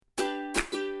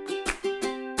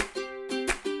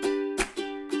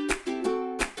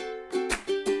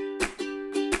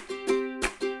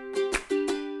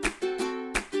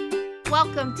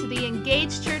Welcome to the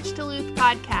Engage Church Duluth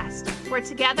podcast, where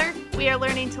together we are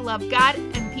learning to love God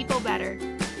and people better.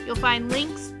 You'll find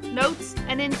links, notes,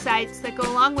 and insights that go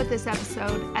along with this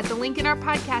episode at the link in our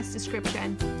podcast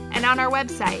description and on our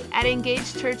website at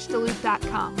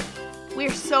engagechurchduluth.com. We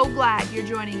are so glad you're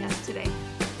joining us today.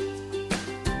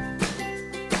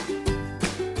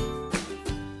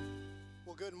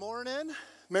 Well, good morning.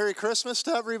 Merry Christmas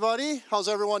to everybody. How's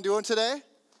everyone doing today?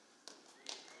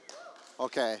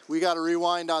 Okay, we got to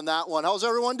rewind on that one. How's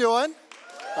everyone doing?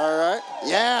 All right.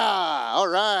 Yeah, all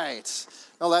right.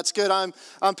 Oh, that's good.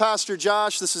 I'm Pastor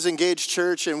Josh. This is Engage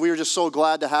Church, and we are just so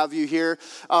glad to have you here.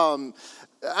 I'm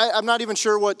not even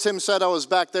sure what Tim said. I was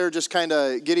back there just kind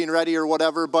of getting ready or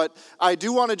whatever, but I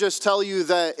do want to just tell you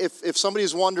that if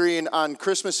somebody's wondering, on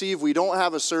Christmas Eve, we don't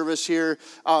have a service here.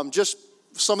 Just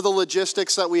some of the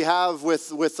logistics that we have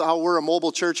with how we're a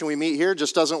mobile church and we meet here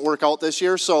just doesn't work out this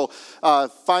year. So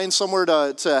find somewhere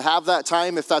to have that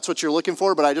time if that's what you're looking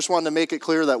for. But I just wanted to make it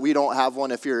clear that we don't have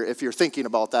one if you're thinking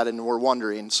about that and we're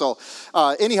wondering. So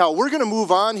anyhow, we're going to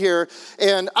move on here.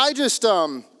 And I just,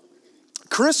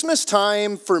 Christmas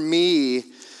time for me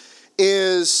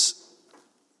is,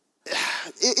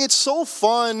 it's so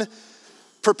fun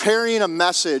preparing a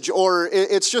message, or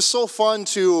it's just so fun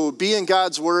to be in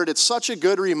God's Word. It's such a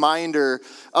good reminder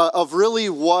of really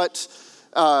what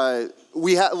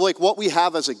we have, like what we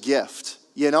have as a gift,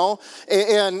 you know.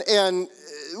 And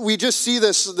we just see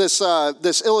this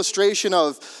illustration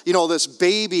of, you know, this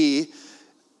baby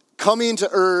coming to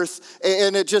earth,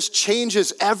 and it just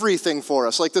changes everything for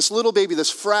us. Like this little baby, this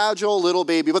fragile little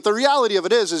baby. But the reality of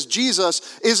it is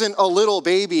Jesus isn't a little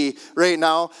baby right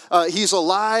now. He's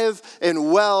alive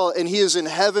and well, and he is in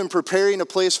heaven preparing a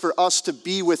place for us to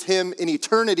be with him in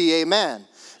eternity. Amen.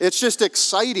 It's just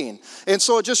exciting. And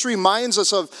so it just reminds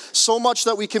us of so much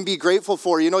that we can be grateful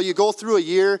for. You know, you go through a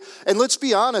year, and let's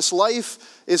be honest,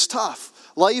 life is tough.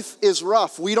 Life is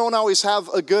rough. We don't always have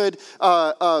a good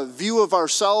view of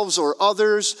ourselves or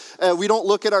others. We don't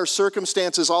look at our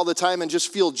circumstances all the time and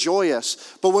just feel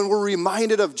joyous. But when we're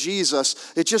reminded of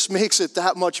Jesus, it just makes it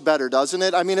that much better, doesn't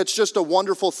it? I mean, it's just a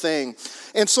wonderful thing.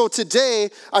 And so today,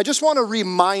 I just want to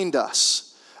remind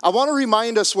us. I want to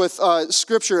remind us with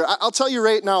Scripture. I'll tell you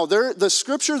right now, the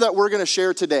Scripture that we're going to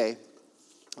share today,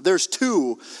 there's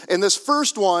two. And this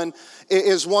first one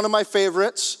is one of my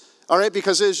favorites. All right,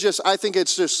 because I think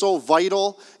it's just so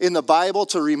vital in the Bible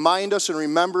to remind us and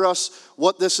remember us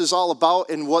what this is all about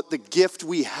and what the gift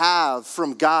we have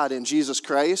from God in Jesus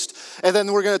Christ. And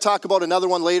then we're going to talk about another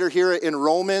one later here in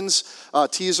Romans,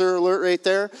 teaser alert right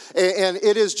there. And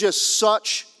it is just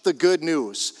such the good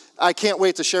news. I can't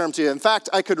wait to share them to you. In fact,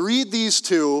 I could read these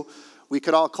two. We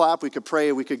could all clap, we could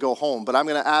pray, we could go home. But I'm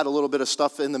going to add a little bit of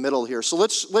stuff in the middle here. So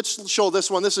let's show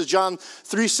this one. This is John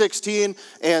 3:16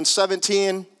 and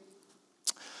 17.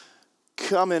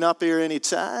 Coming up here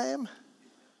anytime.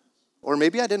 Or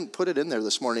maybe I didn't put it in there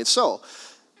this morning. So,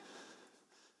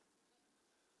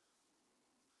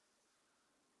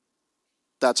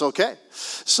 that's okay.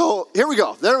 So, here we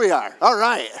go. There we are. All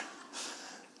right.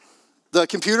 The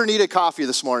computer needed coffee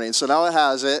this morning, so now it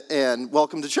has it, and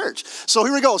welcome to church. So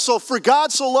here we go. So, for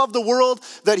God so loved the world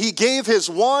that he gave his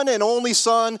one and only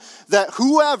Son, that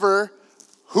whoever,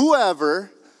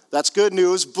 that's good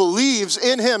news, believes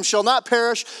in him shall not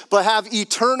perish, but have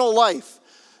eternal life.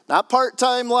 Not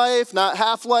part-time life, not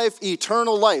half life,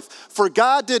 eternal life. For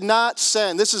God did not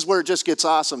send, this is where it just gets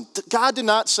awesome. God did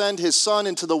not send his Son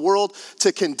into the world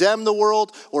to condemn the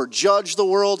world or judge the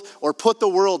world or put the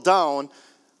world down,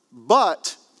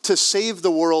 but to save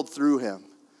the world through him.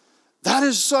 That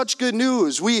is such good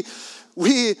news. We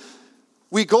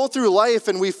go through life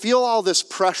and we feel all this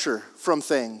pressure from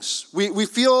things. We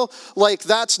feel like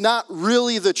that's not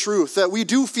really the truth, that we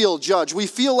do feel judged. We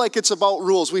feel like it's about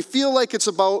rules. We feel like it's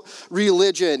about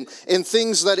religion and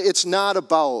things that it's not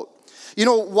about. You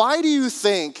know, why do you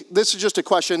think, this is just a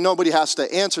question, nobody has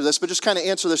to answer this, but just kind of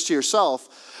answer this to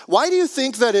yourself. Why do you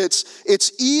think that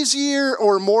it's easier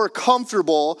or more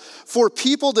comfortable for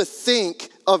people to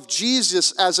think of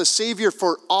Jesus as a savior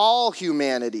for all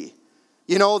humanity,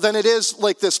 you know, than it is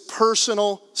like this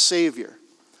personal savior?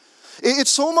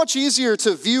 It's so much easier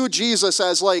to view Jesus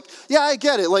as like, yeah, I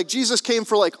get it. Like Jesus came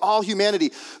for like all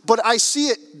humanity. But I see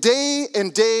it day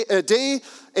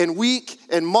and week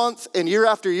and month and year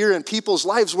after year in people's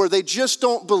lives where they just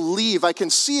don't believe. I can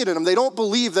see it in them. They don't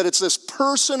believe that it's this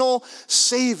personal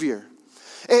savior.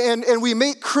 And we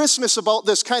make Christmas about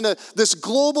this kind of this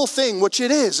global thing, which it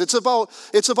is. It's about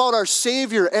our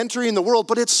Savior entering the world,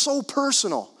 but it's so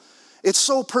personal. It's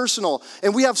so personal,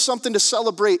 and we have something to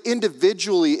celebrate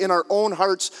individually in our own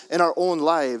hearts and our own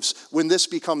lives when this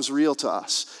becomes real to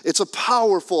us. It's a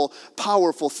powerful,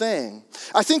 powerful thing.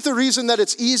 I think the reason that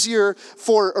it's easier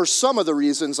or some of the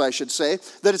reasons I should say,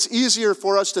 that it's easier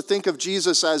for us to think of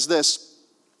Jesus as this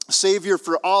Savior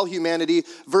for all humanity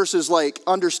versus like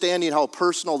understanding how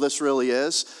personal this really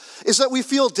is that we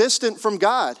feel distant from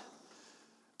God.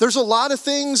 There's a lot of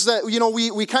things that,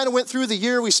 we kind of went through the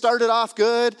year. We started off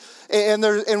good, and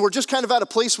we're just kind of at a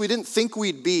place we didn't think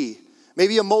we'd be.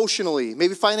 Maybe emotionally,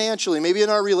 maybe financially, maybe in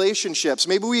our relationships.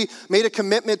 Maybe we made a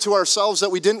commitment to ourselves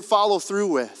that we didn't follow through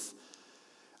with.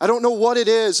 I don't know what it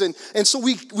is. And so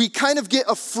we kind of get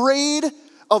afraid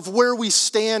of where we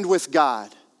stand with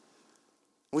God.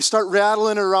 We start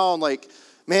rattling around like,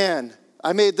 man,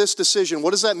 I made this decision.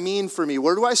 What does that mean for me?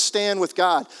 Where do I stand with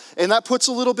God? And that puts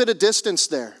a little bit of distance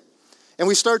there. And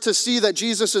we start to see that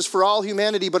Jesus is for all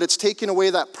humanity, but it's taking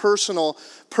away that personal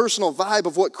vibe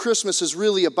of what Christmas is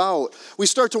really about. We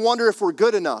start to wonder if we're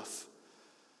good enough.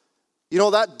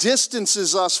 That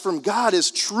distances us from God. His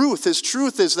truth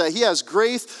is that he has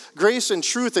grace and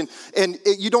truth. And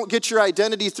you don't get your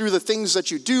identity through the things that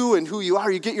you do and who you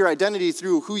are. You get your identity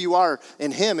through who you are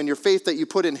in him and your faith that you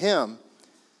put in him.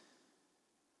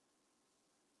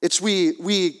 It's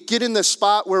we get in this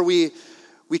spot where we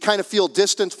kind of feel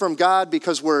distant from God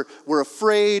because we're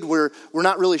afraid, we're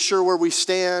not really sure where we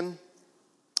stand.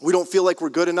 We don't feel like we're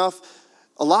good enough.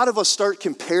 A lot of us start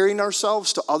comparing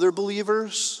ourselves to other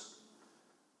believers.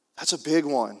 That's a big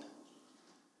one.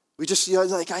 We just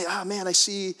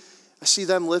I see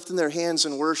them lifting their hands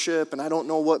in worship, and I don't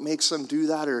know what makes them do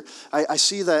that. Or I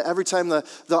see that every time the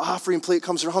offering plate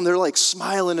comes around, they're like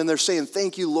smiling and they're saying,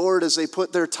 thank you, Lord, as they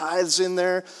put their tithes in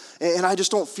there. And I just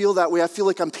don't feel that way. I feel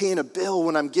like I'm paying a bill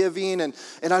when I'm giving, and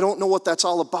I don't know what that's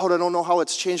all about. I don't know how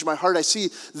it's changed my heart. I see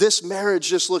this marriage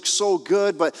just looks so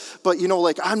good, but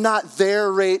I'm not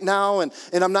there right now, and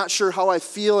I'm not sure how I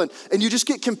feel. And you just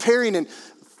get comparing, and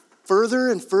further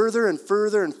and further and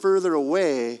further and further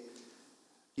away,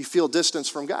 you feel distance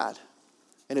from God.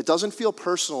 And it doesn't feel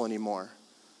personal anymore.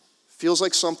 It feels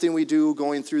like something we do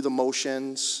going through the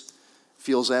motions. It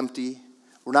feels empty.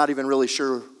 We're not even really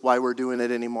sure why we're doing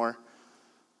it anymore.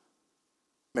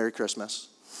 Merry Christmas.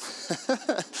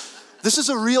 This is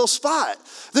a real spot.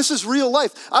 This is real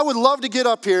life. I would love to get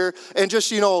up here and just,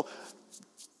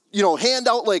 hand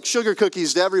out like sugar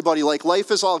cookies to everybody like life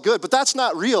is all good. But that's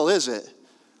not real, is it?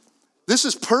 This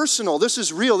is personal. This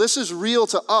is real. This is real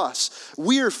to us.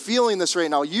 We are feeling this right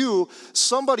now.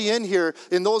 Somebody in here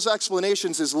in those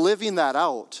explanations is living that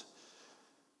out.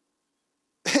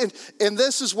 And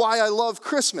this is why I love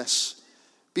Christmas,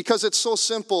 because it's so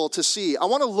simple to see. I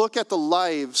want to look at the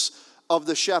lives of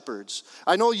the shepherds.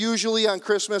 I know usually on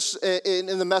Christmas in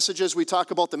the messages we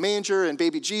talk about the manger and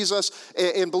baby Jesus,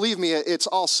 and believe me, it's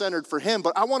all centered for him,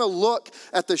 but I want to look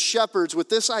at the shepherds with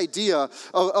this idea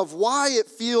of why it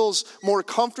feels more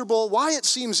comfortable, why it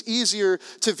seems easier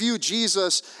to view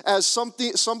Jesus as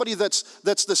somebody that's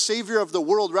the Savior of the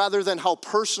world rather than how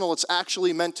personal it's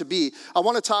actually meant to be. I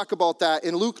want to talk about that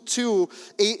in Luke 2,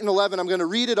 8 and 11. I'm going to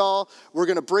read it all. We're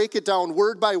going to break it down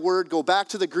word by word, go back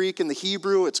to the Greek and the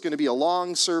Hebrew. It's going to be a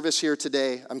long service here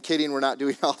today. I'm kidding, we're not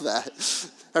doing all that.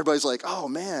 Everybody's like, oh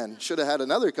man, should have had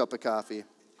another cup of coffee.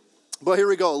 But here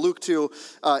we go, Luke 2,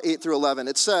 8 through 11.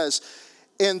 It says,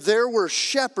 and there were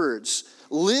shepherds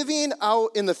living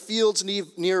out in the fields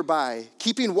nearby,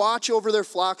 keeping watch over their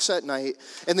flocks at night,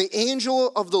 and the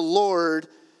angel of the Lord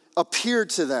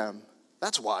appeared to them.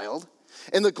 That's wild.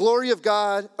 And the glory of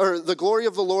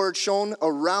the Lord shone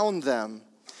around them,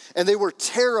 and they were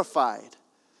terrified.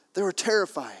 They were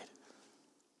terrified.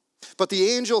 But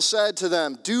the angel said to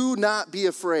them, do not be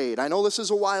afraid. I know this is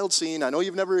a wild scene. I know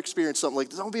you've never experienced something like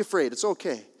this. Don't be afraid. It's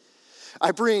okay.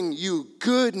 I bring you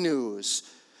good news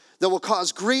that will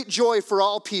cause great joy for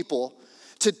all people.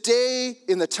 Today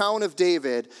in the town of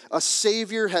David, a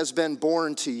Savior has been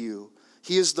born to you.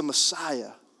 He is the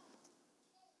Messiah,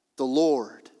 the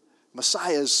Lord.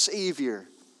 Messiah is Savior.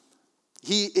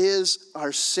 He is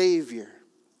our Savior.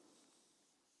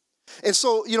 And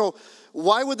so,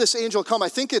 why would this angel come? I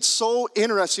think it's so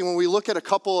interesting when we look at a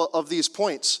couple of these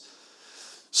points.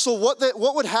 So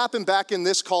what would happen back in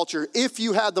this culture if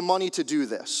you had the money to do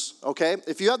this, okay?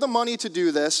 If you had the money to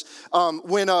do this,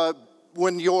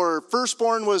 when your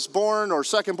firstborn was born or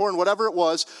secondborn, whatever it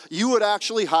was, you would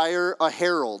actually hire a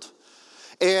herald.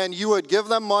 And you would give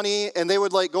them money, and they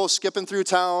would go skipping through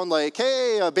town like,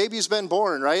 hey, a baby's been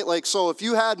born, right? So if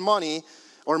you had money,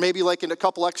 or maybe in a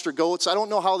couple extra goats. I don't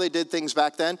know how they did things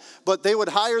back then, but they would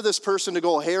hire this person to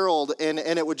go herald, and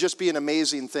it would just be an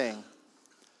amazing thing.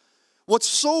 what's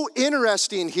so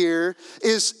interesting here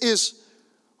is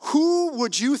who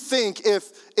would you think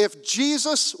if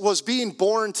Jesus was being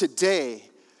born today,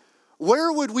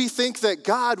 where would we think that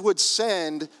God would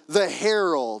send the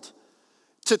herald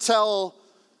to tell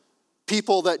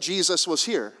people that Jesus was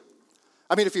here?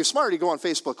 I mean, if you're smart, you go on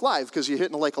Facebook Live because you're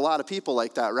hitting like a lot of people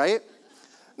like that, right?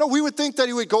 No, we would think that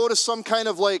he would go to some kind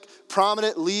of like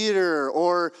prominent leader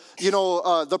or,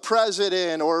 the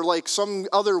president or like some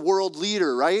other world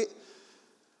leader, right?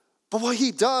 But what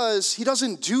he does, he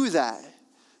doesn't do that.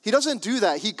 He doesn't do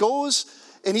that. He goes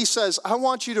and he says, I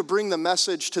want you to bring the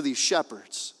message to these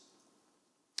shepherds.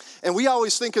 And we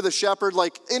always think of the shepherd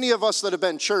like any of us that have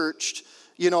been churched,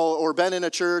 or been in a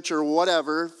church or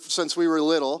whatever since we were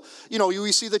little.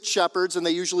 We see the shepherds and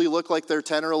they usually look like they're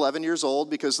 10 or 11 years old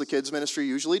because the kids ministry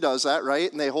usually does that, right?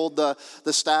 And they hold the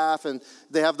staff and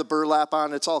they have the burlap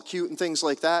on. It's all cute and things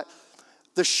like that.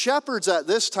 The shepherds at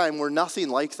this time were nothing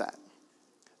like that.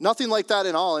 Nothing like that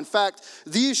at all. In fact,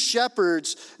 these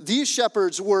shepherds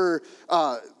were,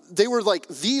 they were like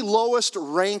the lowest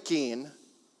ranking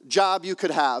job you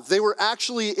could have. They were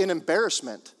actually an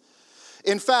embarrassment.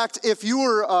 In fact, if you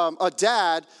were a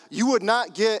dad, you would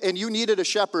not and you needed a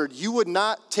shepherd, you would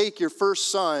not take your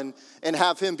first son and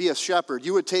have him be a shepherd.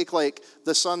 You would take like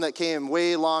the son that came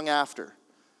way long after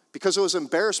because it was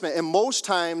embarrassment. And most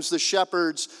times the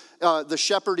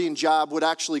shepherding job would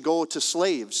actually go to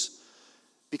slaves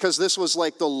because this was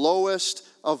like the lowest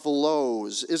of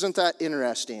lows. Isn't that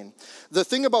interesting? The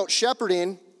thing about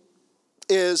shepherding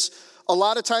is a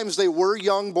lot of times they were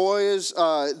young boys,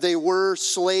 they were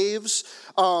slaves,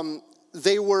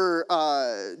 they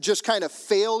were just kind of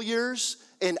failures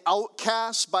and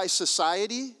outcasts by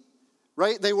society,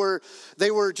 right? They were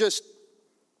just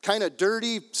kind of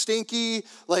dirty, stinky,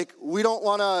 like we don't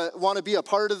want to be a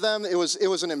part of them. It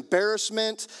was an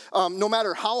embarrassment. No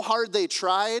matter how hard they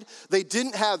tried, they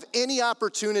didn't have any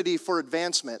opportunity for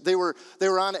advancement. They were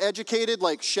uneducated,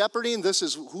 like shepherding. This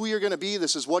is who you're going to be.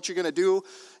 This is what you're going to do.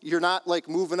 You're not like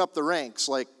moving up the ranks.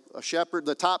 Like a shepherd,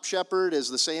 the top shepherd is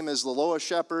the same as the lowest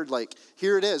shepherd. Like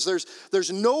here it is.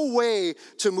 There's no way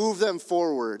to move them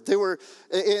forward. They were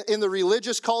in the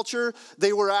religious culture.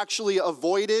 They were actually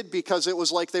avoided because it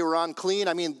was like they were unclean.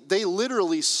 I mean, they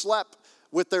literally slept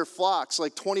with their flocks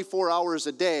like 24 hours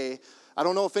a day. I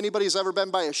don't know if anybody's ever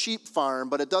been by a sheep farm,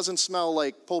 but it doesn't smell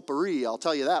like potpourri. I'll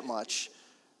tell you that much.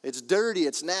 It's dirty.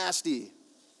 It's nasty.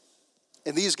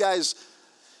 And these guys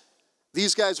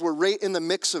were right in the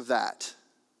mix of that.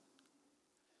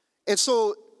 And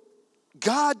so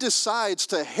God decides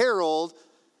to herald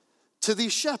to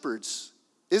these shepherds.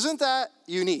 Isn't that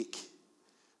unique?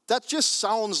 That just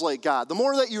sounds like God. The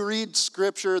more that you read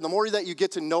Scripture, the more that you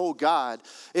get to know God,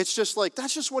 it's just like,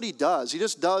 that's just what he does. He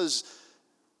just does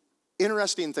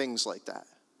interesting things like that.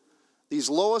 These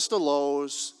lowest of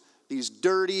lows, these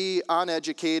dirty,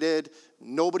 uneducated,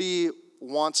 nobody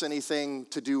wants anything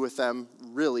to do with them,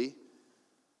 really.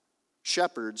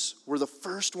 Shepherds were the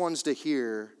first ones to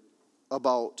hear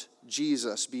about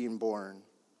Jesus being born.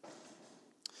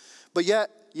 But yet,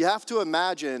 you have to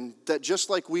imagine that just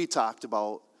like we talked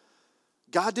about,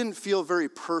 God didn't feel very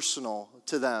personal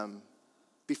to them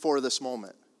before this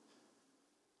moment.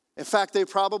 In fact, they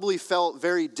probably felt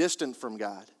very distant from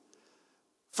God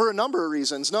for a number of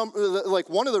reasons. Like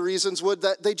one of the reasons would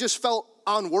that they just felt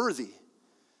unworthy.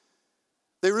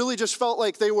 They really just felt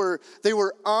like they were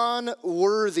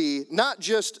unworthy, not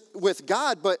just with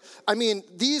God, but I mean,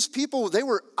 these people, they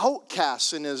were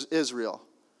outcasts in Israel.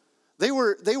 They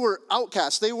were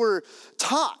outcasts. They were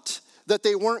taught that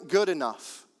they weren't good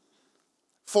enough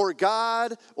for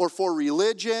God or for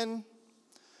religion.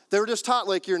 They were just taught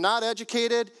like, you're not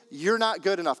educated, you're not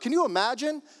good enough. Can you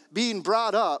imagine being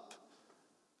brought up,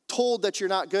 told that you're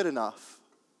not good enough?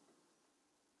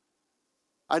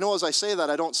 I know as I say that,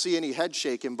 I don't see any head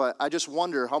shaking, but I just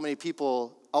wonder how many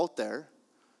people out there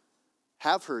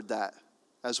have heard that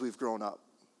as we've grown up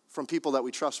from people that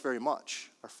we trust very much.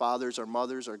 Our fathers, our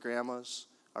mothers, our grandmas,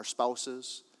 our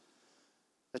spouses.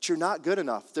 That you're not good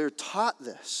enough. They're taught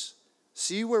this.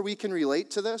 See where we can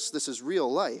relate to this? This is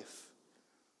real life.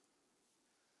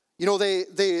 You know,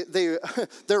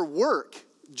 their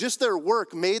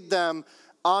work made them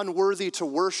unworthy to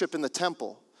worship in the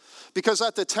temple. Because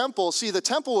at the temple, see, the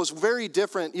temple was very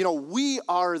different. You know, we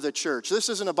are the church. This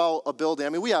isn't about a building. I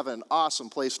mean, we have an awesome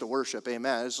place to worship.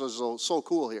 Amen. This is so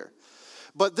cool here.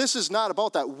 But this is not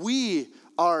about that. We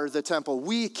are the temple.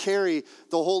 We carry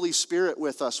the Holy Spirit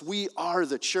with us. We are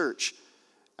the church.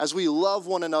 As we love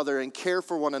one another and care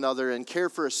for one another and care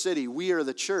for a city, we are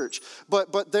the church.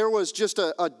 But there was just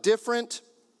a different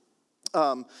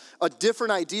a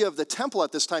different idea of the temple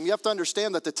at this time. You have to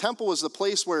understand that the temple was the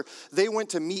place where they went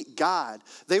to meet God.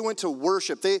 They went to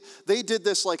worship. They did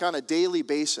this like on a daily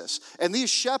basis. And these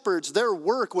shepherds, their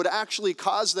work would actually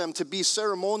cause them to be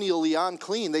ceremonially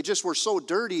unclean. They just were so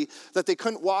dirty that they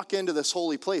couldn't walk into this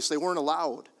holy place. They weren't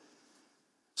allowed.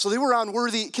 So they were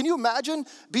unworthy. Can you imagine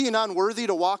being unworthy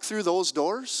to walk through those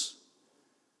doors?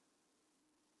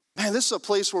 Man, this is a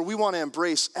place where we want to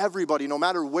embrace everybody, no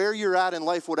matter where you're at in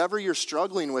life, whatever you're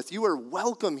struggling with, you are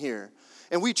welcome here.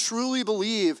 And we truly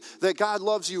believe that God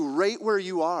loves you right where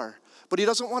you are, but he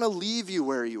doesn't want to leave you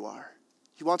where you are.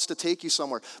 He wants to take you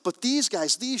somewhere. But these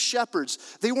guys, these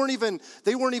shepherds, they weren't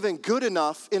even good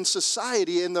enough in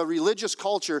society, in the religious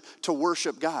culture, to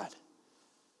worship God.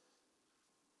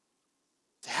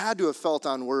 They had to have felt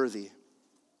unworthy.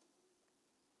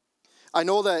 I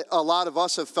know that a lot of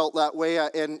us have felt that way,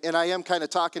 and I am kind of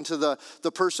talking to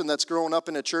the person that's grown up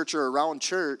in a church or around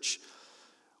church,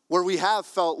 where we have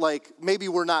felt like maybe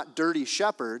we're not dirty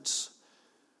shepherds,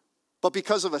 but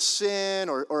because of a sin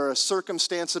or a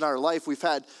circumstance in our life, we've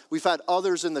had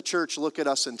others in the church look at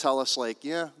us and tell us like,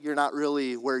 yeah, you're not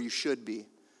really where you should be.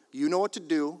 You know what to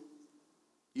do,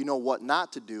 you know what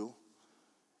not to do,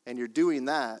 and you're doing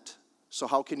that, so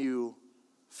how can you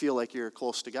feel like you're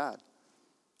close to God?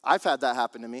 I've had that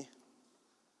happen to me.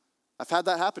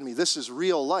 This is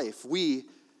real life. We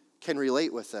can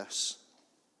relate with this.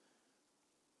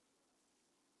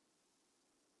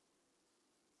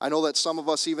 I know that some of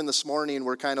us, even this morning,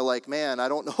 we're kind of like, man, I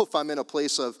don't know if I'm in a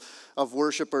place of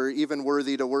worship or even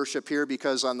worthy to worship here,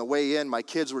 because on the way in, my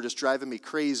kids were just driving me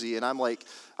crazy, and I'm like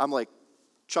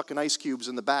chucking ice cubes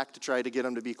in the back to try to get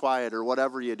them to be quiet, or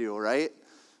whatever you do, right?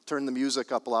 Turn the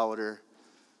music up louder.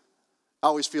 I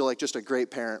always feel like just a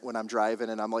great parent when I'm driving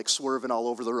and I'm like swerving all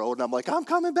over the road and I'm like, I'm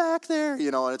coming back there,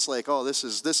 and it's like, oh, this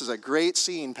is a great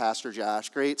scene, Pastor Josh,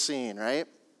 great scene, right?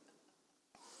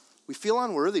 We feel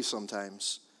unworthy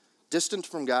sometimes, distant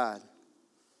from God.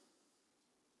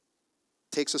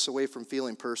 Takes us away from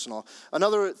feeling personal.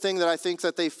 Another thing that I think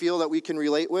that they feel that we can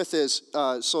relate with is,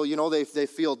 they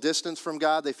feel distance from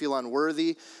God, they feel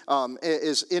unworthy,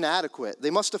 is inadequate. They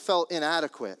must have felt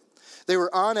inadequate. They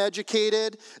were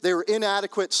uneducated. They were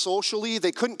inadequate socially.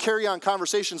 They couldn't carry on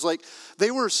conversations. Like, they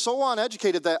were so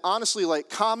uneducated that honestly, like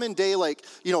common day,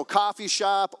 coffee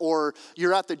shop or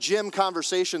you're at the gym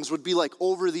conversations would be like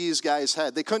over these guys'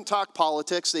 head. They couldn't talk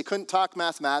politics. They couldn't talk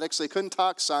mathematics. They couldn't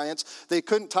talk science. They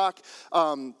couldn't talk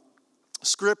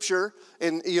scripture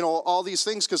and, all these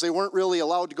things, because they weren't really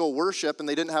allowed to go worship and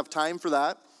they didn't have time for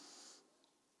that.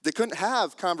 They couldn't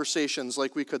have conversations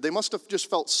like we could. They must have just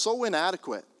felt so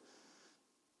inadequate.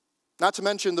 Not to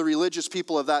mention the religious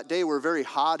people of that day were very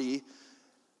haughty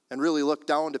and really looked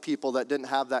down to people that didn't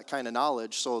have that kind of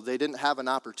knowledge, so they didn't have an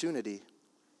opportunity.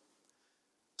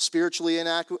 Spiritually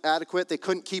inadequate, they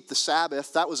couldn't keep the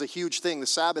Sabbath. That was a huge thing. The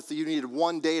Sabbath, you needed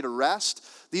one day to rest.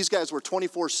 These guys were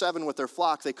 24/7 with their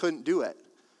flock. They couldn't do it.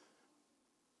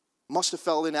 Must have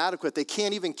felt inadequate. They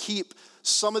can't even keep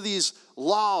some of these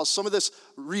laws, some of this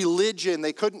religion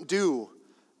they couldn't do,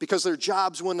 because their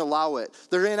jobs wouldn't allow it.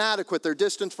 They're inadequate. They're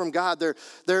distant from God.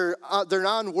 They're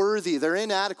unworthy. They're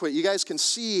inadequate. You guys can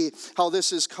see how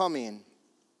this is coming.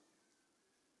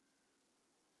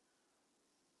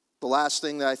 The last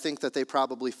thing that I think that they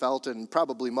probably felt, and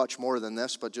probably much more than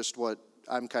this, but just what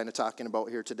I'm kind of talking about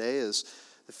here today, is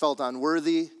they felt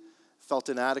unworthy, felt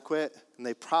inadequate, and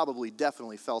they probably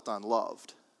definitely felt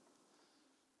unloved.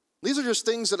 These are just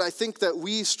things that I think that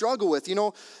we struggle with.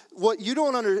 What you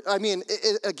don't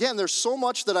again, there's so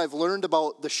much that I've learned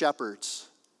about the shepherds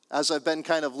as I've been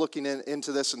kind of looking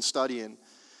into this and studying.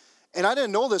 And I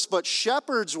didn't know this, but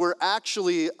shepherds were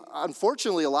actually,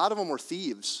 unfortunately, a lot of them were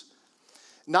thieves.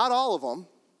 Not all of them,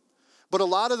 but a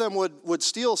lot of them would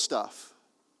steal stuff.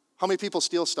 How many people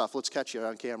steal stuff? Let's catch you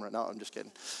on camera. No, I'm just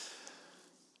kidding.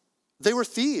 They were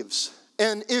thieves.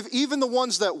 And if even the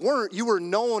ones that weren't, you were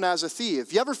known as a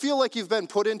thief. You ever feel like you've been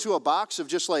put into a box of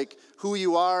just like who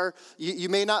you are? You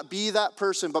may not be that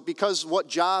person, but because what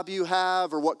job you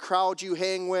have or what crowd you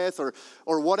hang with or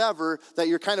whatever, that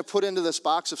you're kind of put into this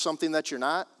box of something that you're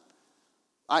not?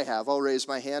 I have. I'll raise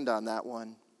my hand on that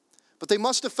one. But they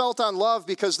must have felt unloved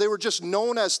because they were just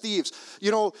known as thieves.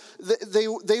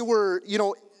 They were,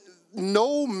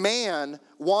 no man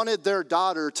wanted their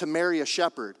daughter to marry a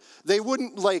shepherd. They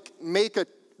wouldn't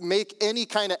make any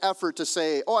kind of effort to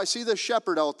say, oh, I see this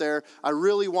shepherd out there. I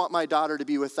really want my daughter to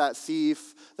be with that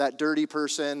thief, that dirty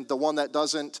person, the one that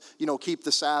doesn't, keep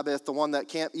the Sabbath, the one that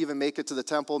can't even make it to the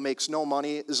temple, makes no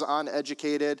money, is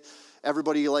uneducated.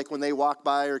 Everybody, when they walk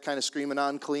by, are kind of screaming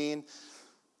unclean.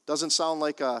 Doesn't sound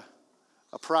like a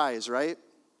prize, right?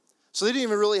 So they didn't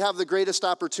even really have the greatest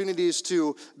opportunities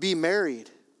to be married.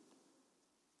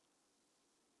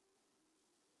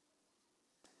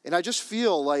 And I just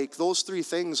feel like those three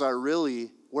things are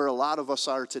really where a lot of us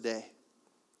are today.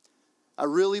 I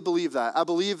really believe that. I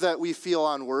believe that we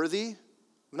feel unworthy.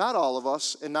 Not all of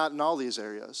us, and not in all these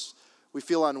areas. We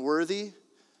feel unworthy,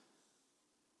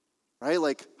 right?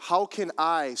 Like, how can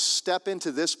I step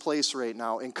into this place right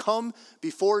now and come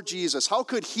before Jesus? How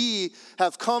could he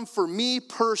have come for me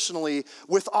personally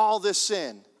with all this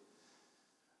sin?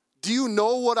 Do you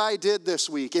know what I did this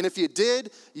week? And if you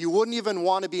did, you wouldn't even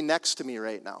want to be next to me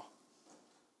right now.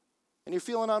 And you're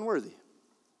feeling unworthy.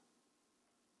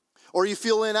 Or you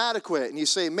feel inadequate and you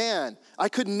say, man, I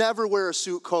could never wear a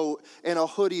suit coat and a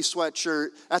hoodie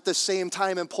sweatshirt at the same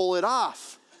time and pull it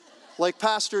off. Like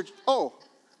got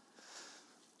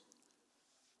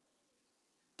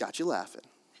you laughing.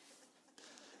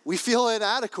 We feel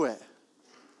inadequate.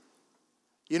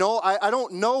 You know, I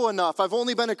don't know enough. I've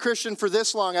only been a Christian for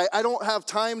this long. I don't have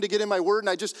time to get in my word,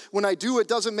 and when I do, it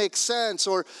doesn't make sense.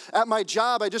 Or at my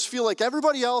job, I just feel like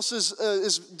everybody else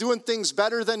is doing things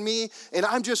better than me, and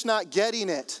I'm just not getting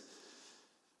it.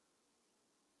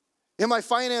 In my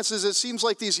finances, it seems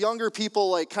like these younger people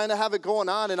like kind of have it going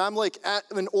on, and I'm like at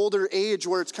an older age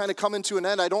where it's kind of coming to an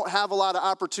end. I don't have a lot of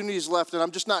opportunities left, and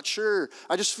I'm just not sure.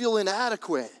 I just feel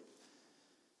inadequate.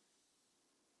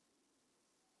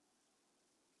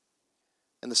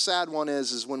 And the sad one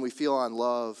is when we feel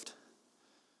unloved.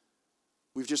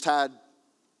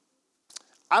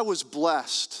 I was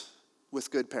blessed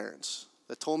with good parents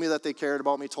that told me that they cared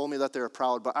about me, told me that they were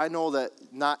proud, but I know that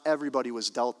not everybody was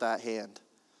dealt that hand.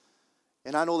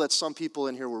 And I know that some people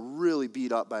in here were really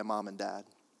beat up by mom and dad.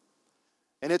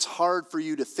 And it's hard for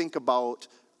you to think about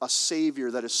a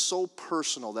Savior that is so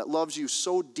personal, that loves you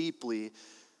so deeply,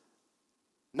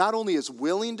 not only is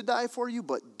willing to die for you,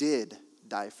 but did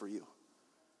die for you.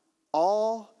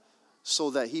 All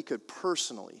so that he could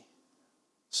personally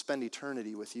spend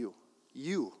eternity with you.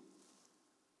 You.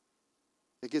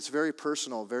 It gets very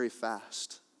personal very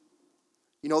fast.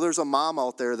 You know, there's a mom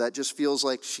out there that just feels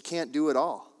like she can't do it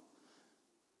all.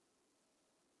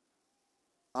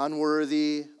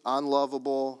 Unworthy,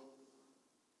 unlovable,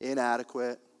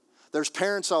 inadequate. There's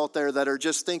parents out there that are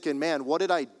just thinking, man, what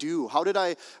did I do? How did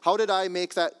I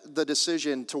make the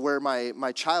decision to where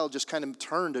my child just kind of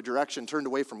turned a direction, turned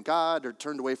away from God or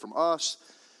turned away from us?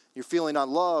 You're feeling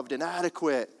unloved,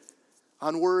 inadequate,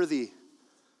 unworthy.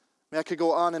 I mean, I could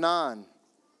go on and on.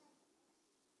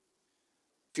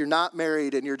 If you're not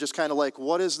married and you're just kind of like,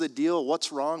 what is the deal?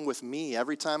 What's wrong with me?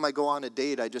 Every time I go on a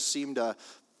date, I just seem to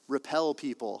repel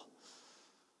people.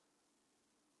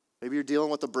 Maybe you're dealing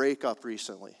with a breakup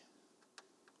recently.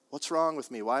 What's wrong with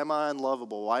me? Why am I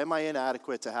unlovable? Why am I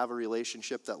inadequate to have a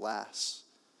relationship that lasts?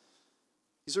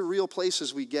 These are real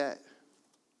places we get.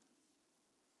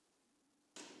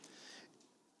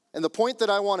 And the point that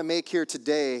I want to make here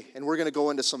today, and we're going to go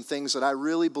into some things that I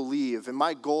really believe, and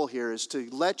my goal here is to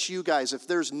let you guys, if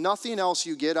there's nothing else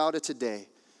you get out of today,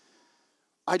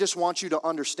 I just want you to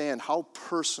understand how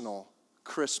personal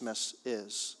Christmas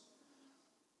is.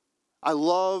 I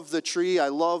love the tree. I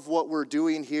love what we're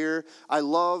doing here. I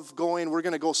love we're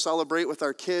going to go celebrate with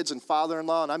our kids and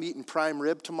father-in-law, and I'm eating prime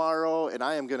rib tomorrow, and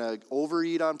I am going to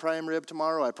overeat on prime rib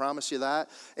tomorrow. I promise you that.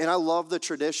 And I love the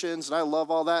traditions, and I love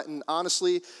all that. And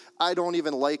honestly, I don't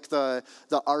even like the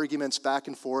arguments back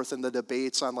and forth and the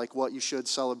debates on like what you should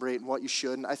celebrate and what you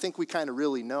shouldn't. I think we kind of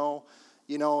really know,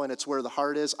 and it's where the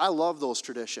heart is. I love those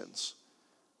traditions.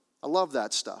 I love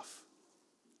that stuff.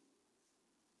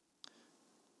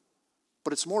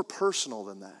 But it's more personal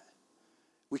than that.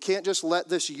 We can't just let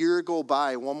this year go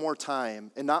by one more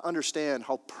time and not understand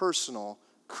how personal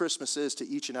Christmas is to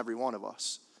each and every one of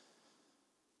us.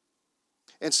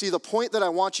 And see, the point that I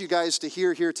want you guys to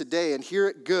hear here today, and hear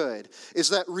it good, is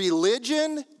that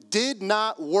religion did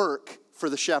not work for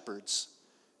the shepherds.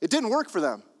 It didn't work for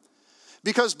them.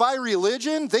 Because by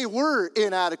religion, they were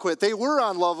inadequate, they were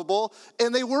unlovable,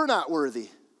 and they were not worthy.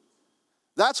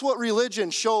 That's what religion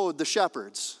showed the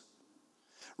shepherds.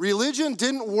 Religion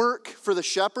didn't work for the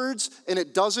shepherds, and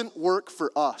it doesn't work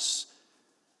for us.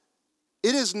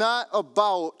 It is not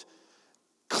about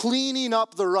cleaning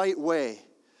up the right way,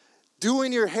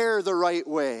 doing your hair the right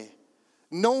way,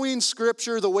 knowing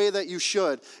Scripture the way that you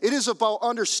should. It is about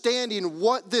understanding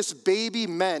what this baby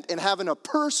meant and having a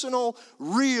personal,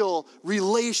 real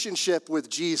relationship with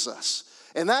Jesus.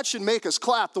 And that should make us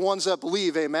clap, the ones that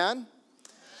believe, amen?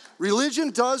 Religion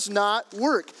does not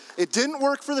work. It didn't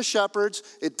work for the shepherds.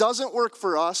 It doesn't work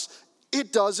for us.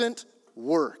 It doesn't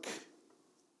work.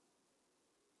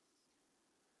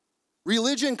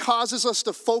 Religion causes us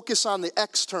to focus on the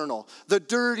external, the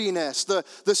dirtiness, the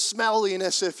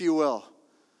smelliness, if you will.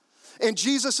 And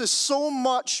Jesus is so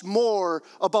much more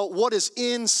about what is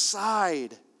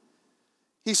inside.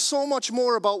 He's so much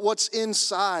more about what's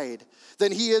inside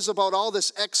than he is about all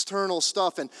this external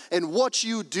stuff and what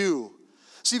you do.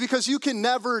 See, because you can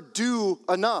never do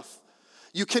enough.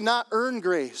 You cannot earn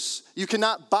grace. You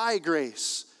cannot buy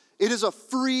grace. It is a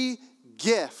free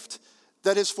gift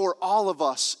that is for all of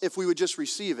us if we would just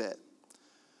receive it.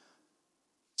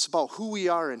 It's about who we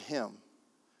are in him.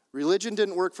 Religion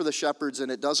didn't work for the shepherds,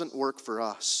 and it doesn't work for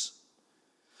us.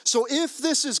 So if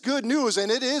this is good news,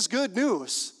 and it is good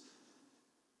news,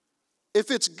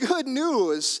 if it's good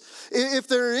news, if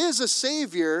there is a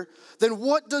Savior, then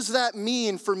what does that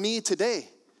mean for me today?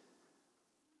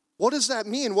 What does that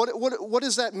mean? What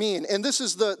does that mean? And this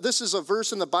is a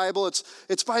verse in the Bible.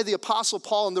 It's by the Apostle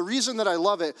Paul. And the reason that I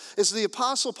love it is the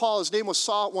Apostle Paul, his name was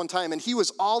Saul at one time, and he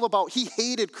was all about, he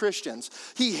hated Christians.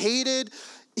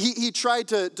 He tried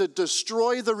to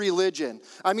destroy the religion.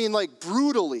 I mean, like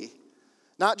brutally.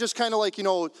 Not just kind of like,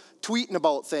 tweeting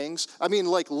about things. I mean,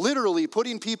 like literally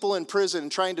putting people in prison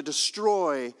and trying to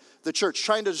destroy the church,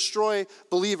 trying to destroy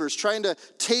believers, trying to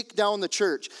take down the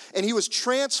church. And he was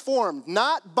transformed,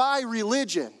 not by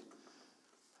religion,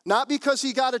 not because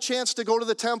he got a chance to go to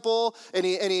the temple and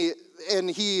he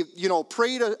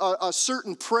prayed a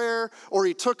certain prayer or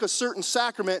he took a certain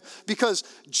sacrament, because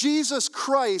Jesus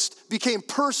Christ became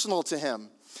personal to him.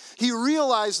 He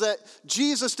realized that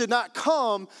Jesus did not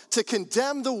come to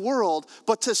condemn the world,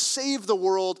 but to save the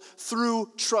world through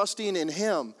trusting in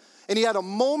him. And he had a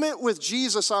moment with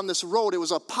Jesus on this road. It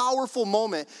was a powerful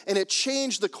moment, and it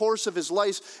changed the course of his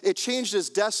life. It changed his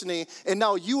destiny, and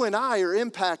now you and I are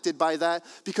impacted by that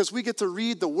because we get to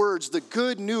read the words, the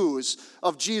good news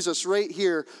of Jesus right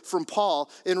here from Paul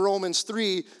in Romans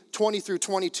 3:20 through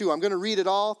 22. I'm going to read it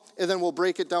all, and then we'll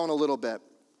break it down a little bit.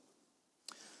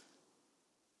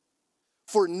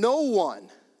 For no one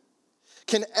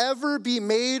can ever be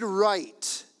made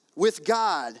right with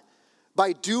God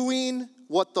by doing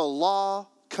what the law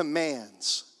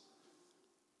commands.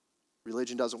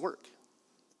 Religion doesn't work.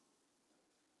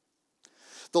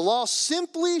 The law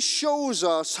simply shows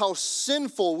us how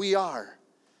sinful we are.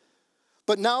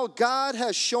 But now God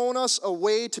has shown us a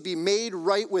way to be made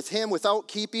right with him without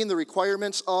keeping the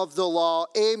requirements of the law.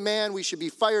 Amen. We should be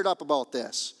fired up about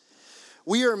this.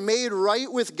 We are made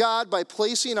right with God by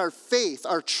placing our faith,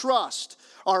 our trust,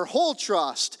 our whole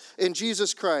trust in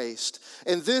Jesus Christ.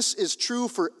 And this is true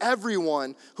for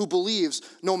everyone who believes,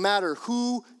 no matter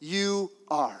who you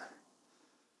are.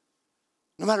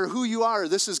 No matter who you are,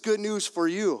 this is good news for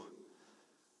you.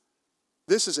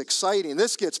 This is exciting.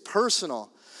 This gets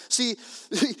personal. See,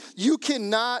 you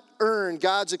cannot earn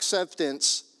God's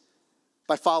acceptance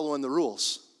by following the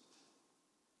rules.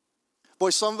 Boy,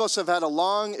 some of us have had a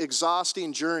long,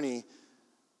 exhausting journey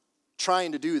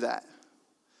trying to do that.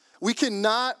 We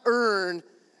cannot earn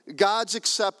God's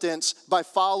acceptance by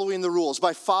following the rules,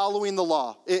 by following the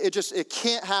law. It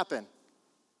can't happen.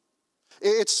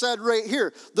 It's said right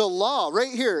here, the law,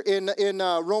 right here in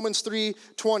Romans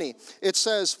 3:20. It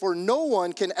says, for no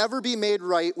one can ever be made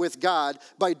right with God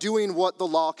by doing what the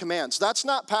law commands. That's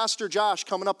not Pastor Josh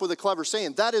coming up with a clever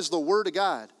saying. That is the word of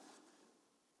God.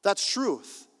 That's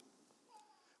truth.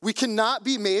 We cannot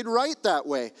be made right that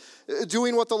way,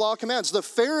 doing what the law commands. The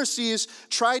Pharisees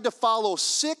tried to follow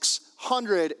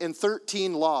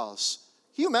 613 laws.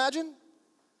 Can you imagine?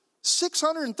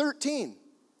 613.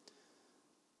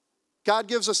 God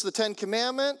gives us the 10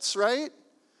 Commandments, right?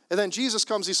 And then Jesus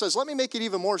comes, he says, let me make it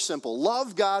even more simple.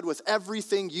 Love God with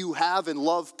everything you have and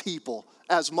love people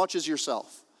as much as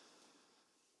yourself.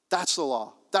 That's the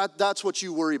law. That's what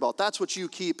you worry about. That's what you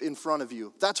keep in front of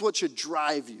you. That's what should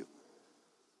drive you.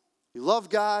 You love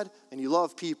God and you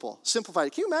love people.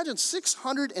 Simplified. Can you imagine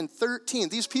 613?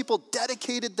 These people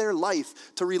dedicated their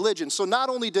life to religion. So not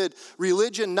only did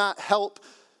religion not help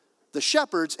the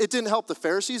shepherds, it didn't help the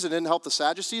Pharisees, it didn't help the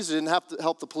Sadducees, it didn't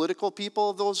help the political people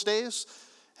of those days.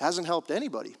 It hasn't helped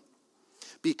anybody.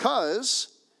 Because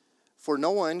for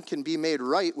no one can be made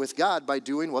right with God by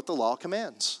doing what the law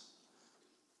commands.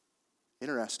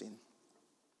 Interesting.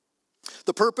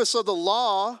 The purpose of the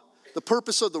law, the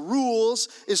purpose of the rules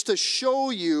is to show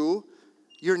you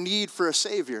your need for a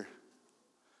Savior.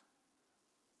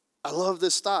 I love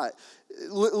this thought.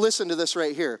 Listen to this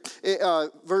right here.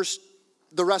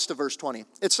 The rest of verse 20.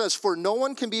 It says, for no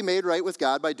one can be made right with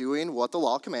God by doing what the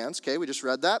law commands. Okay, we just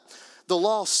read that. The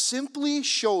law simply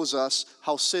shows us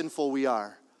how sinful we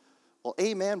are. Well,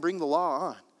 amen, bring the law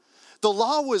on. The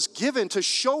law was given to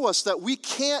show us that we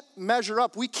can't measure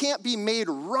up. We can't be made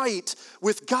right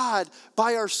with God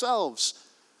by ourselves.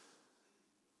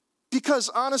 Because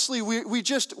honestly,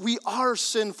 we are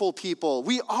sinful people.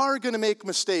 We are going to make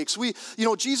mistakes.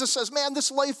 Jesus says, man,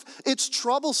 this life, it's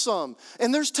troublesome.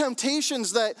 And there's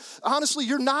temptations that, honestly,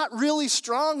 you're not really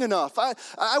strong enough.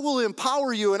 I will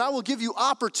empower you and I will give you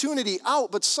opportunity out,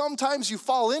 but sometimes you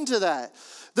fall into that.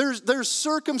 There's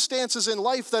circumstances in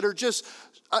life that are just,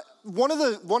 one of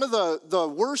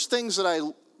the worst things that I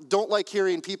don't like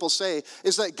hearing people say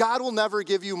is that God will never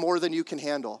give you more than you can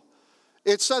handle.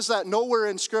 It says that nowhere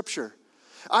in Scripture.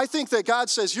 I think that God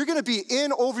says you're going to be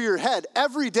in over your head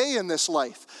every day in this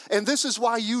life. And this is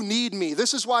why you need me.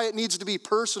 This is why it needs to be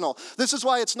personal. This is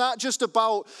why it's not just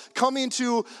about coming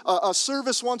to a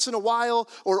service once in a while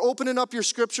or opening up your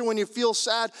Scripture when you feel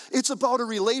sad. It's about a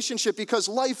relationship because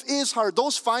life is hard.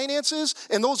 Those finances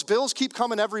and those bills keep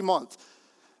coming every month.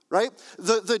 Right?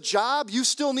 The job, you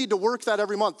still need to work that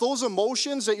every month. Those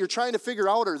emotions that you're trying to figure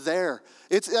out are there.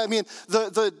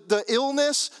 The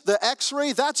illness, the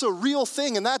x-ray, that's a real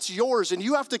thing and that's yours. And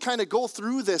you have to kind of go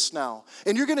through this now.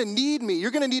 And you're going to need me.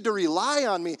 You're going to need to rely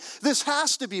on me. This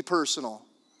has to be personal.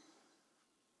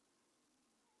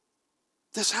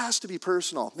 This has to be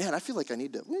personal. Man, I feel like I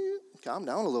need to calm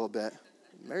down a little bit.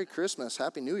 Merry Christmas.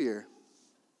 Happy New Year.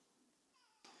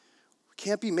 We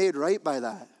can't be made right by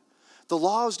that. The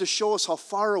law is to show us how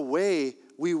far away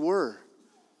we were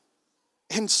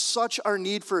and such our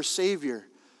need for a Savior.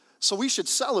 So we should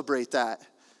celebrate that.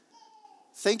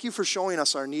 Thank you for showing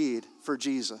us our need for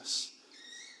Jesus.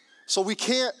 So we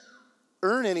can't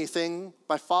earn anything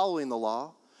by following the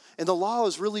law. And the law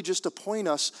is really just to point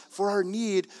us for our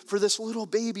need for this little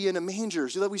baby in a manger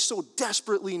that we so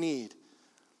desperately need.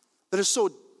 That is so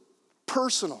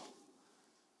personal.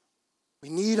 We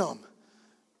need him.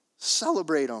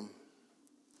 Celebrate him.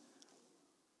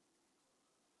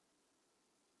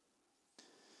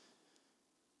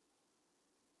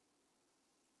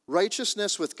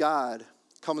 Righteousness with God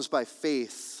comes by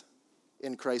faith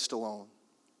in Christ alone.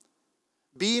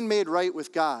 Being made right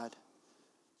with God,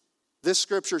 this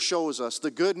scripture shows us,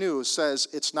 the good news says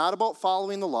it's not about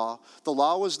following the law. The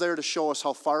law was there to show us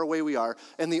how far away we are.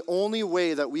 And the only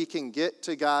way that we can get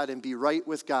to God and be right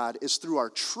with God is through our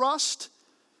trust,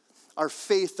 our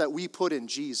faith that we put in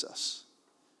Jesus.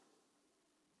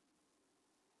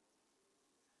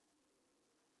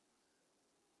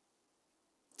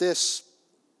 This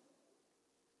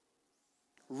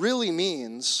really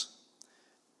means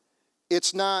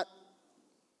it's not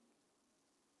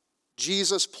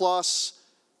Jesus plus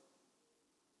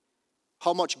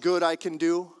how much good I can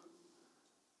do,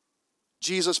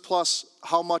 Jesus plus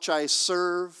how much I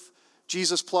serve,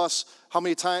 Jesus plus how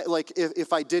many times, like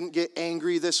if I didn't get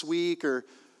angry this week, or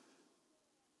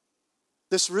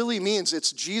this really means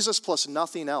it's Jesus plus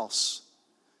nothing else.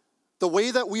 The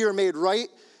way that we are made right,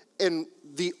 and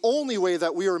the only way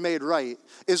that we are made right,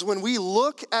 is when we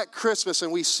look at Christmas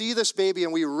and we see this baby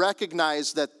and we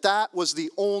recognize that that was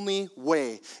the only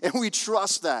way. And we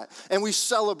trust that and we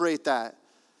celebrate that.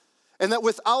 And that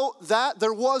without that,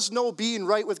 there was no being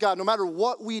right with God, no matter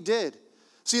what we did.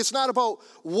 See, it's not about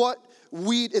what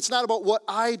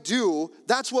I do.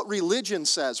 That's what religion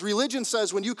says. Religion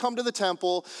says when you come to the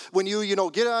temple, when you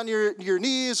get on your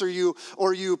knees, or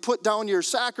you put down your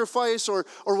sacrifice or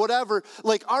whatever,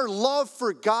 like our love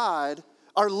for God,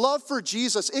 our love for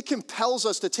Jesus, it compels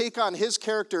us to take on his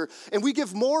character, and we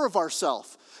give more of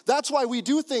ourselves. That's why we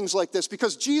do things like this,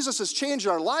 because Jesus has changed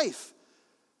our life.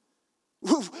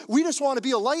 We just want to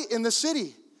be a light in the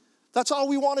city. That's all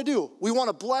we want to do. We want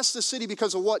to bless the city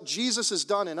because of what Jesus has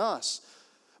done in us.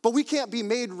 But we can't be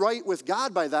made right with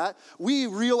God by that. We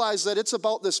realize that it's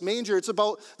about this manger. It's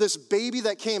about this baby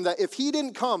that came, that if he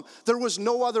didn't come, there was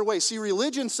no other way. See,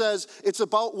 religion says it's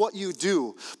about what you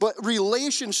do. But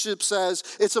relationship says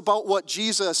it's about what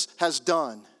Jesus has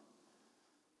done.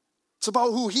 It's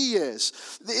about who he is.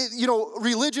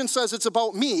 Religion says it's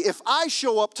about me. If I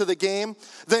show up to the game,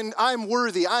 then I'm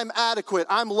worthy, I'm adequate,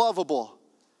 I'm lovable.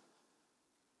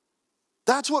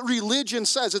 That's what religion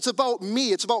says. It's about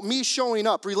me. It's about me showing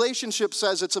up. Relationship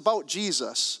says it's about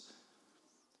Jesus.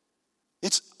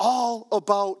 It's all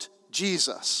about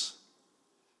Jesus.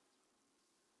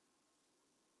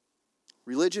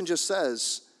 Religion just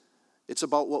says it's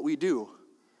about what we do.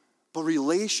 But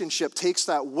relationship takes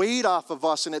that weight off of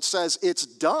us and it says it's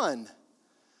done.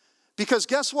 Because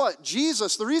guess what?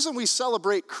 Jesus, the reason we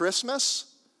celebrate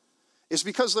Christmas is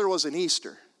because there was an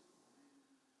Easter.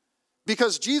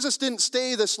 Because Jesus didn't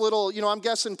stay this little, I'm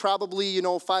guessing probably,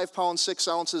 5 pounds, 6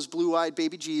 ounces, blue-eyed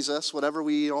baby Jesus, whatever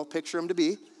we, picture him to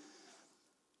be.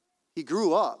 He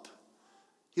grew up.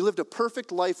 He lived a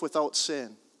perfect life without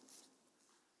sin.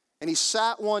 And he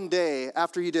sat one day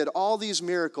after he did all these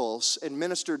miracles and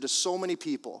ministered to so many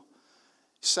people.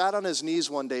 He sat on his knees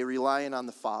one day relying on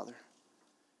the Father.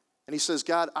 And he says,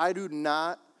 God, I do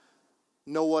not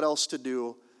know what else to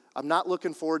do. I'm not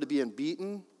looking forward to being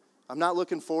beaten. I'm not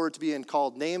looking forward to being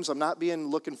called names. I'm not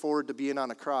looking forward to being on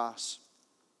a cross.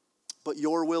 But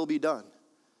your will be done.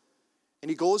 And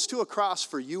he goes to a cross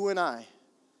for you and I.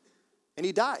 And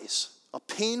he dies. A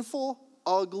painful,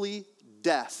 ugly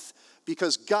death.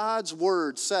 Because God's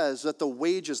word says that the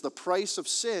wages, the price of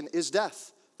sin is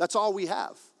death. That's all we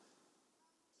have.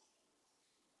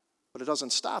 But it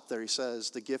doesn't stop there. He says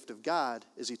the gift of God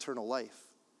is eternal life.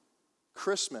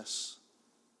 Christmas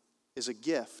is a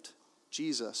gift.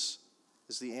 Jesus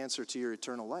is the answer to your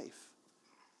eternal life.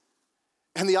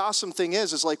 And the awesome thing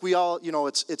is like we all,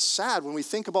 it's sad when we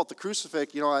think about the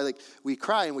crucifix, we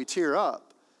cry and we tear up.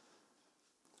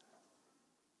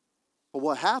 But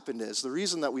what happened is, the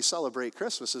reason that we celebrate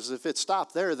Christmas is if it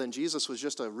stopped there, then Jesus was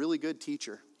just a really good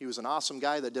teacher. He was an awesome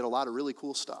guy that did a lot of really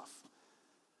cool stuff.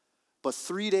 But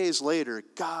 3 days later,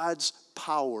 God's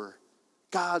power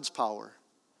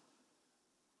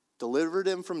delivered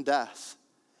him from death.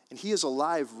 And he is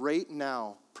alive right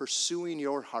now, pursuing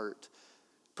your heart,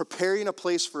 preparing a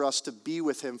place for us to be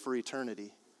with him for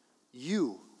eternity.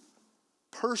 You,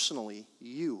 personally,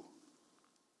 you.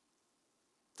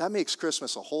 That makes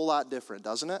Christmas a whole lot different,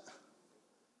 doesn't it?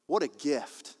 What a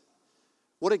gift.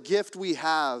 What a gift we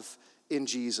have in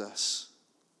Jesus.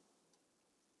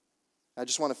 I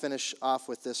just want to finish off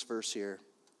with this verse here.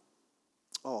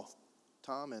 Oh,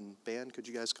 Tom and band, could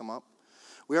you guys come up?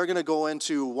 We are going to go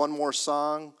into one more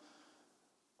song,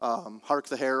 Hark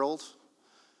the Herald.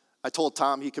 I told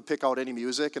Tom he could pick out any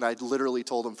music, and I literally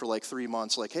told him for like 3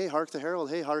 months, like, hey, Hark the Herald,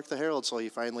 hey, Hark the Herald. So he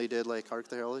finally did like Hark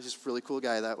the Herald. He's a really cool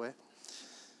guy that way.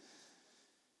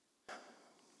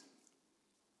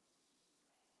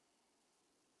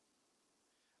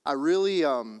 I really,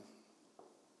 all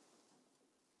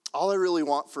I really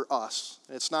want for us,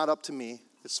 it's not up to me,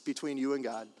 it's between you and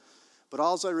God, but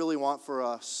all I really want for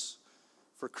us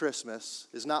for Christmas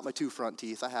is not my 2 front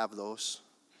teeth. I have those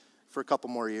for a couple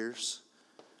more years.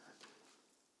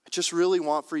 I just really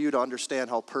want for you to understand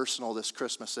how personal this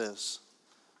Christmas is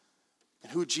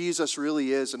and who Jesus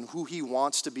really is and who he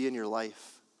wants to be in your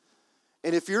life.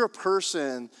 And if you're a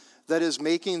person that is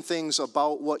making things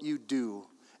about what you do,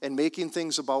 and making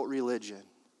things about religion,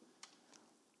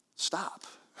 stop.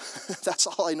 That's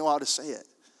all I know how to say it.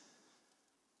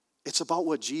 It's about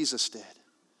what Jesus did.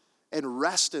 And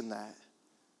rest in that.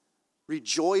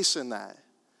 Rejoice in that.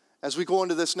 As we go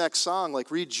into this next song,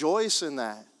 rejoice in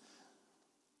that.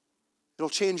 It'll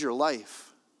change your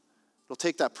life. It'll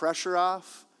take that pressure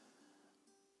off.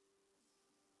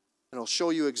 And it'll show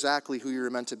you exactly who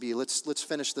you're meant to be. Let's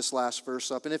finish this last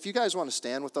verse up. And if you guys want to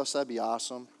stand with us, that'd be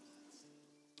awesome.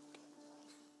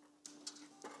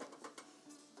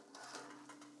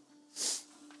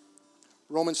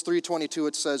 Romans 3:22,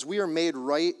 it says, we are made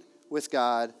right with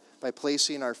God by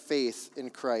placing our faith in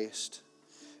Christ.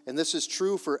 And this is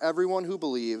true for everyone who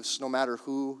believes, no matter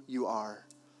who you are.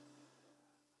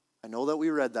 I know that we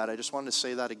read that. I just wanted to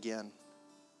say that again.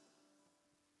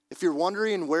 If you're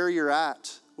wondering where you're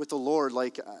at with the Lord,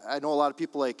 I know a lot of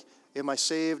people am I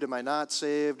saved? Am I not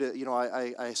saved?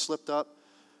 I slipped up.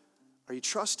 Are you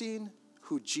trusting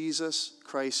who Jesus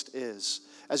Christ is?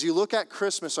 As you look at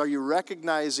Christmas, are you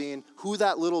recognizing who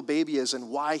that little baby is and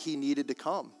why he needed to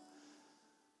come?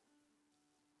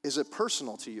 Is it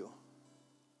personal to you?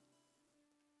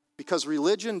 Because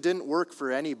religion didn't work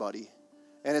for anybody,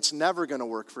 and it's never going to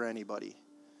work for anybody.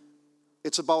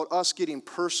 It's about us getting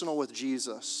personal with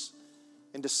Jesus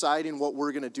and deciding what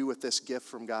we're going to do with this gift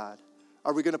from God.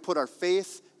 Are we going to put our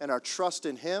faith and our trust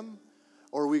in him,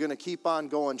 or are we going to keep on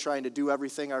going trying to do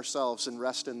everything ourselves and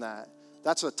rest in that?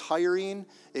 That's a tiring,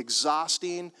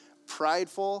 exhausting,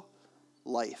 prideful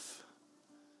life.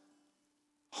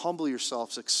 Humble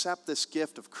yourselves, accept this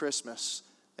gift of Christmas,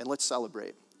 and let's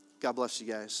celebrate. God bless you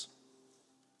guys.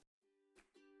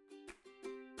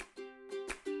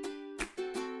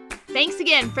 Thanks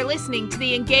again for listening to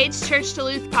the Engaged Church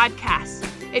Duluth podcast.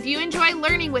 If you enjoy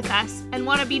learning with us and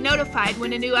want to be notified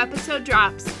when a new episode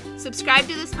drops, subscribe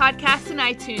to this podcast in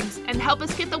iTunes and help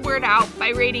us get the word out by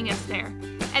rating us there.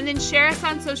 And then share us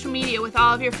on social media with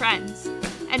all of your friends.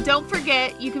 And don't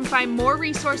forget, you can find more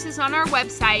resources on our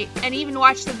website and even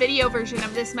watch the video version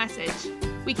of this message.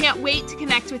 We can't wait to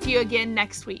connect with you again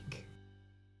next week.